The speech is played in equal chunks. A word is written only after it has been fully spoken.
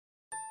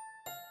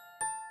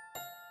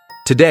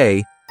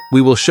Today,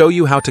 we will show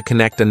you how to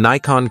connect a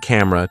Nikon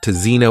camera to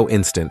Zno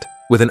Instant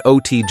with an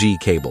OTG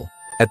cable.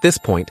 At this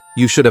point,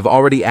 you should have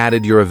already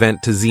added your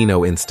event to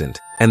Zno Instant,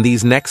 and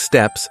these next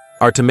steps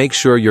are to make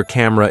sure your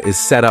camera is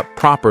set up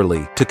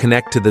properly to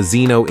connect to the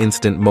Zno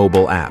Instant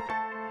mobile app.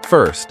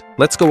 First,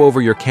 let's go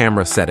over your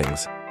camera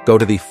settings. Go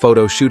to the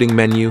photo shooting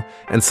menu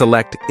and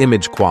select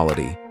image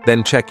quality.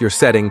 Then check your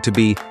setting to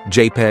be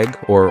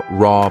JPEG or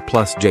RAW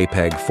plus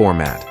JPEG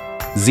format.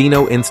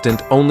 Zno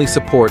Instant only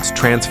supports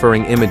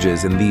transferring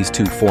images in these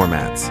two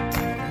formats.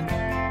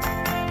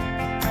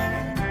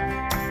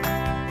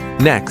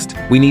 Next,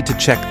 we need to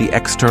check the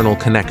external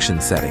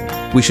connection setting.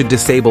 We should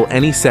disable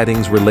any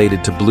settings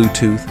related to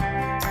Bluetooth,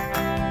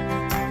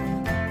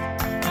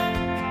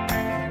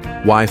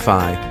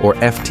 Wi-Fi, or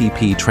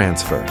FTP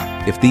transfer.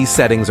 If these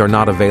settings are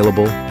not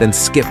available, then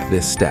skip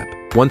this step.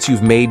 Once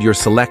you've made your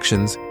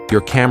selections,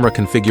 your camera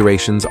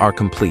configurations are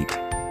complete.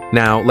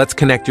 Now, let's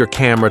connect your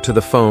camera to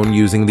the phone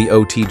using the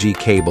OTG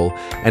cable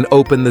and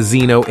open the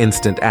Zno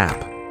Instant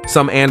app.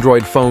 Some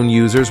Android phone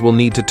users will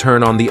need to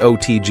turn on the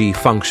OTG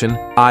function.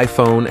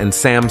 iPhone and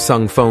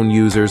Samsung phone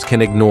users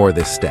can ignore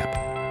this step.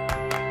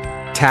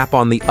 Tap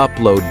on the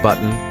Upload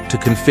button to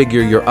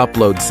configure your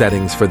upload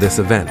settings for this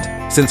event.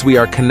 Since we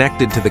are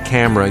connected to the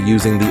camera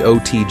using the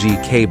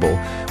OTG cable,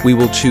 we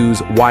will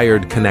choose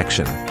Wired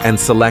Connection and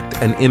select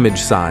an image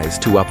size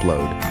to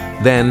upload.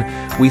 Then,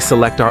 we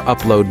select our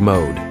upload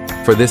mode.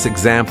 For this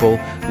example,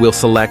 we'll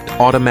select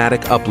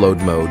Automatic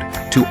Upload Mode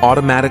to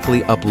automatically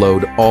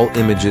upload all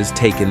images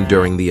taken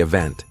during the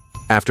event.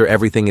 After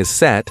everything is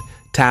set,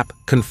 tap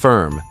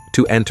Confirm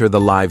to enter the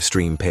live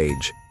stream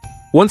page.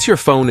 Once your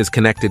phone is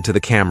connected to the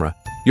camera,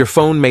 your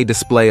phone may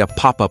display a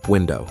pop-up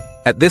window.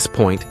 At this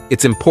point,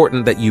 it's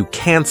important that you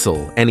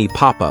cancel any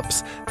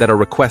pop-ups that are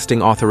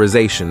requesting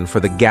authorization for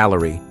the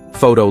gallery,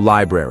 photo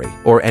library,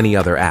 or any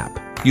other app.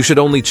 You should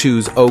only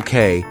choose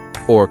OK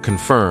or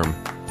Confirm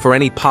for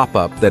any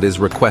pop-up that is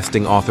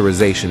requesting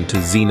authorization to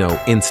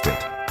Zno Instant.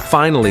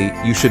 Finally,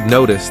 you should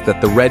notice that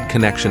the red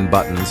connection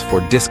buttons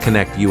for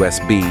Disconnect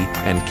USB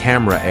and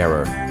Camera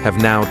Error have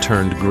now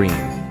turned green.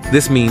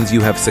 This means you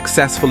have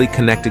successfully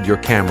connected your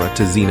camera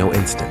to Zno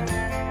Instant.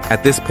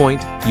 At this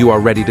point, you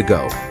are ready to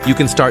go. You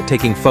can start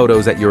taking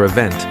photos at your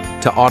event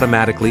to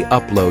automatically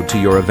upload to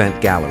your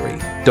event gallery.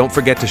 Don't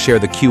forget to share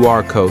the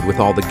QR code with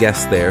all the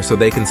guests there so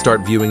they can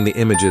start viewing the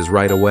images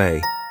right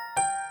away.